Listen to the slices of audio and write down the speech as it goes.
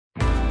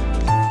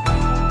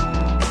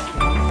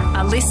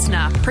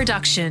listener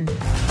production.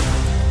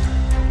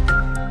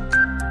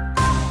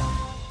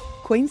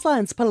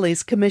 Queensland's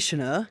Police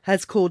Commissioner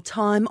has called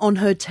time on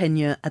her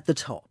tenure at the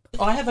top.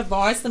 I have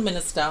advised the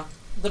Minister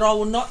that I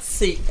will not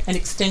seek an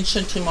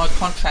extension to my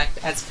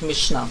contract as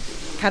Commissioner.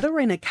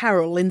 Katarina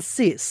Carroll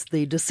insists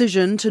the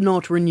decision to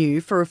not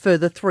renew for a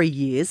further 3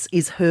 years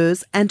is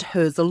hers and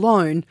hers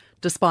alone,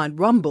 despite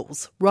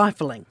rumbles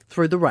rifling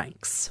through the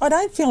ranks. I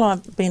don't feel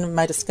I've been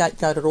made a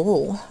scapegoat at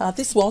all.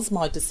 This was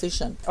my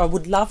decision. I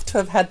would love to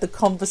have had the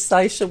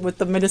conversation with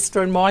the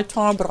Minister in my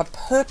time, but I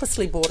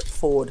purposely brought it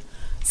forward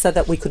so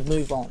that we could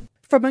move on.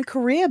 From a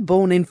career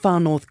born in far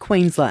north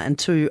Queensland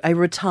to a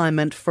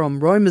retirement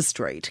from Roma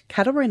Street,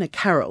 Katarina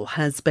Carroll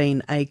has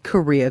been a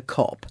career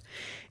cop.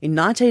 In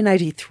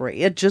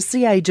 1983, at just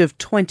the age of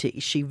 20,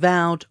 she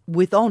vowed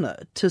with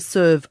honour to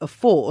serve a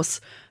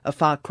force, a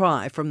far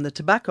cry from the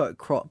tobacco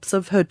crops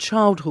of her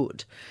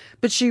childhood.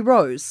 But she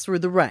rose through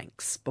the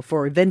ranks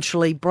before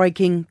eventually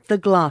breaking the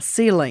glass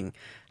ceiling,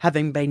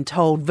 having been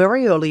told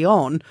very early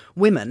on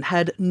women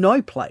had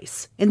no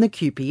place in the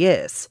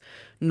QPS.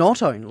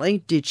 Not only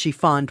did she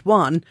find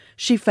one,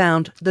 she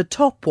found the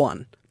top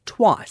one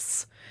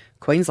twice.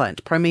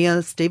 Queensland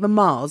Premier Stephen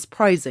Miles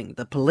praising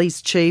the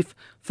police chief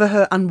for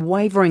her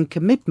unwavering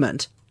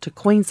commitment to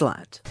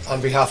Queensland.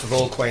 On behalf of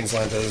all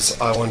Queenslanders,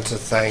 I want to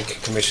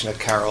thank Commissioner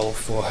Carroll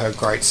for her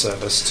great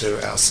service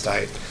to our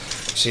state.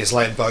 She has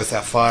led both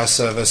our fire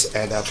service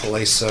and our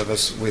police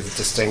service with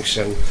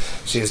distinction.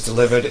 She has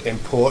delivered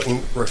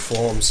important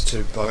reforms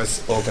to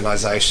both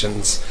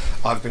organisations.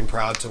 I've been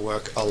proud to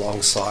work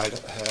alongside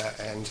her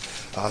and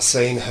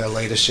seen her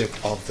leadership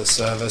of the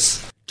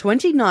service.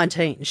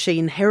 2019, she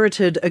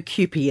inherited a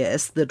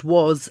QPS that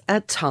was,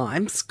 at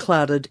times,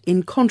 clouded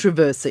in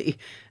controversy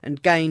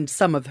and gained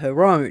some of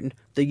her own,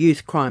 the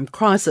youth crime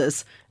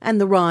crisis and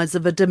the rise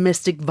of a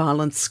domestic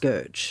violence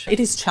scourge.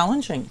 It is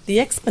challenging. The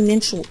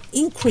exponential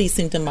increase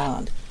in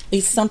demand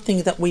is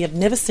something that we have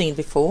never seen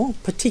before,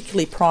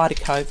 particularly prior to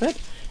COVID,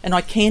 and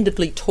I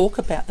candidly talk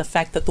about the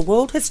fact that the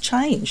world has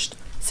changed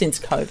since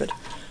COVID.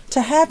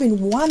 To have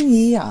in 1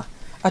 year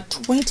a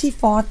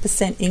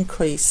 25%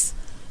 increase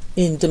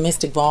in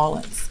domestic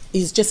violence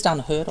is just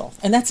unheard of,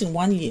 and that's in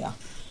 1 year.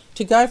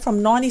 To go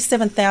from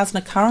 97,000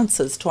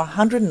 occurrences to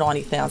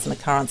 190,000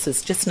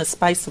 occurrences just in a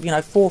space of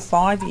 4 or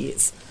 5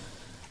 years.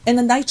 And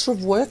the nature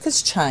of work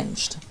has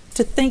changed.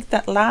 To think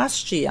that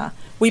last year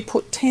we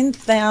put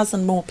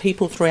 10,000 more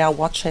people through our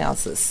watch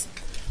houses.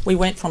 We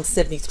went from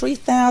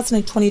 73,000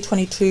 in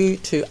 2022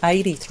 to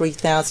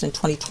 83,000 in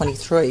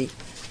 2023.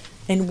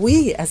 And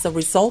we, as a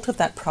result of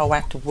that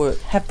proactive work,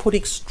 have put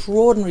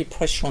extraordinary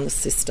pressure on the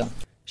system.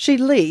 She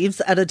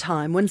leaves at a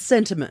time when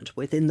sentiment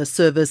within the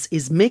service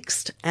is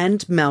mixed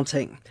and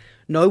mounting.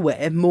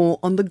 Nowhere more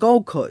on the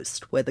Gold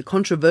Coast, where the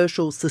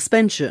controversial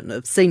suspension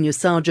of Senior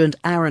Sergeant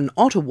Aaron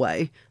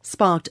Ottaway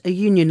sparked a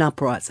union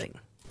uprising.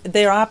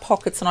 There are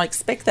pockets, and I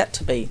expect that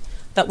to be,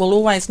 that will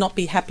always not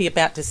be happy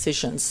about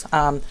decisions,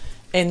 and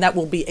that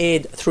will be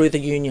aired through the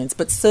unions.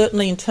 But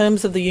certainly in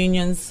terms of the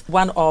unions,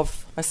 one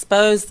of, I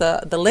suppose,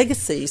 the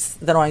legacies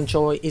that I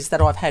enjoy is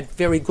that I've had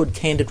very good,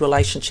 candid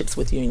relationships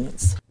with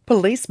unions.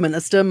 Police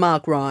Minister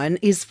Mark Ryan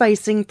is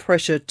facing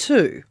pressure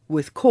too,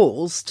 with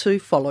calls to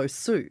follow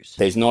suit.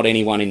 There's not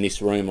anyone in this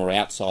room or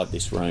outside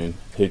this room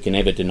who can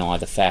ever deny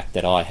the fact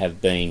that I have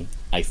been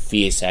a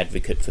fierce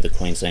advocate for the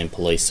Queensland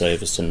Police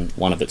Service and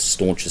one of its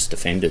staunchest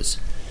defenders.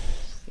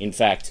 In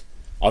fact,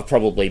 I've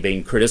probably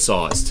been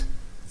criticised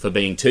for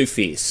being too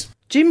fierce.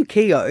 Jim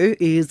Keogh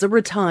is a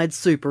retired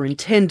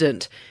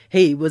superintendent.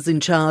 He was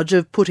in charge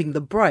of putting the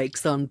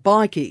brakes on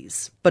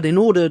bikies. But in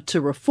order to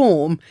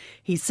reform,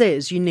 he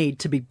says you need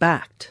to be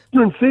backed.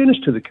 In fairness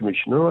to the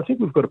Commissioner, I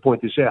think we've got to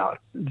point this out.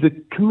 The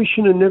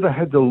Commissioner never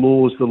had the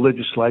laws, the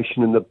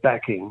legislation and the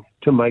backing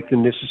to make the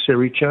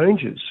necessary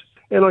changes.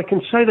 And I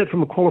can say that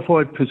from a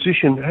qualified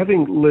position,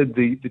 having led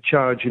the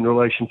charge in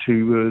relation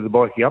to the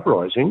bikie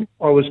uprising,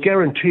 I was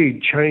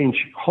guaranteed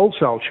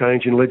wholesale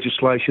change in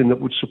legislation that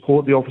would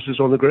support the officers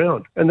on the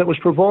ground. And that was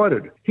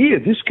provided. Here,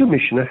 this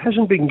Commissioner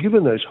hasn't been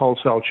given those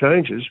wholesale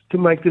changes to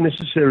make the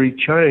necessary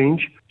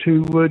change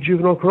to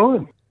juvenile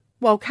crime.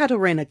 While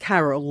Katarina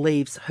Carroll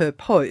leaves her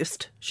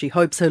post, she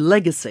hopes her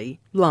legacy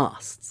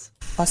lasts.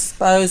 I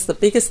suppose the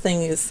biggest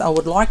thing is I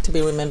would like to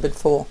be remembered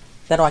for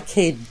that I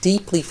care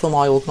deeply for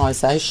my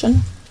organisation,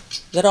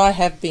 that I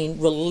have been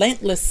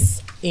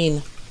relentless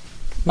in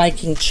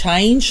making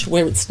change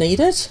where it's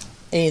needed,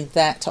 and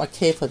that I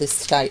care for this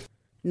state.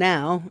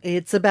 Now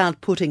it's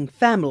about putting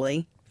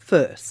family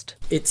first.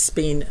 It's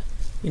been,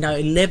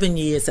 11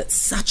 years at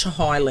such a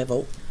high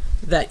level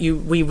that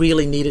we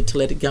really needed to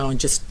let it go and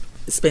just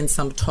spend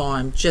some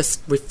time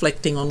just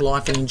reflecting on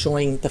life and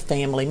enjoying the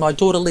family. My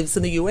daughter lives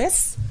in the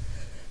US,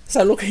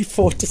 so looking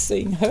forward to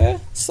seeing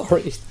her.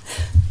 Sorry.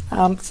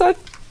 So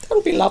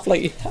that'll be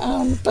lovely.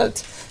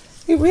 But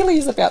it really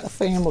is about the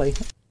family.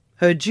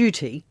 Her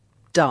duty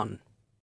done.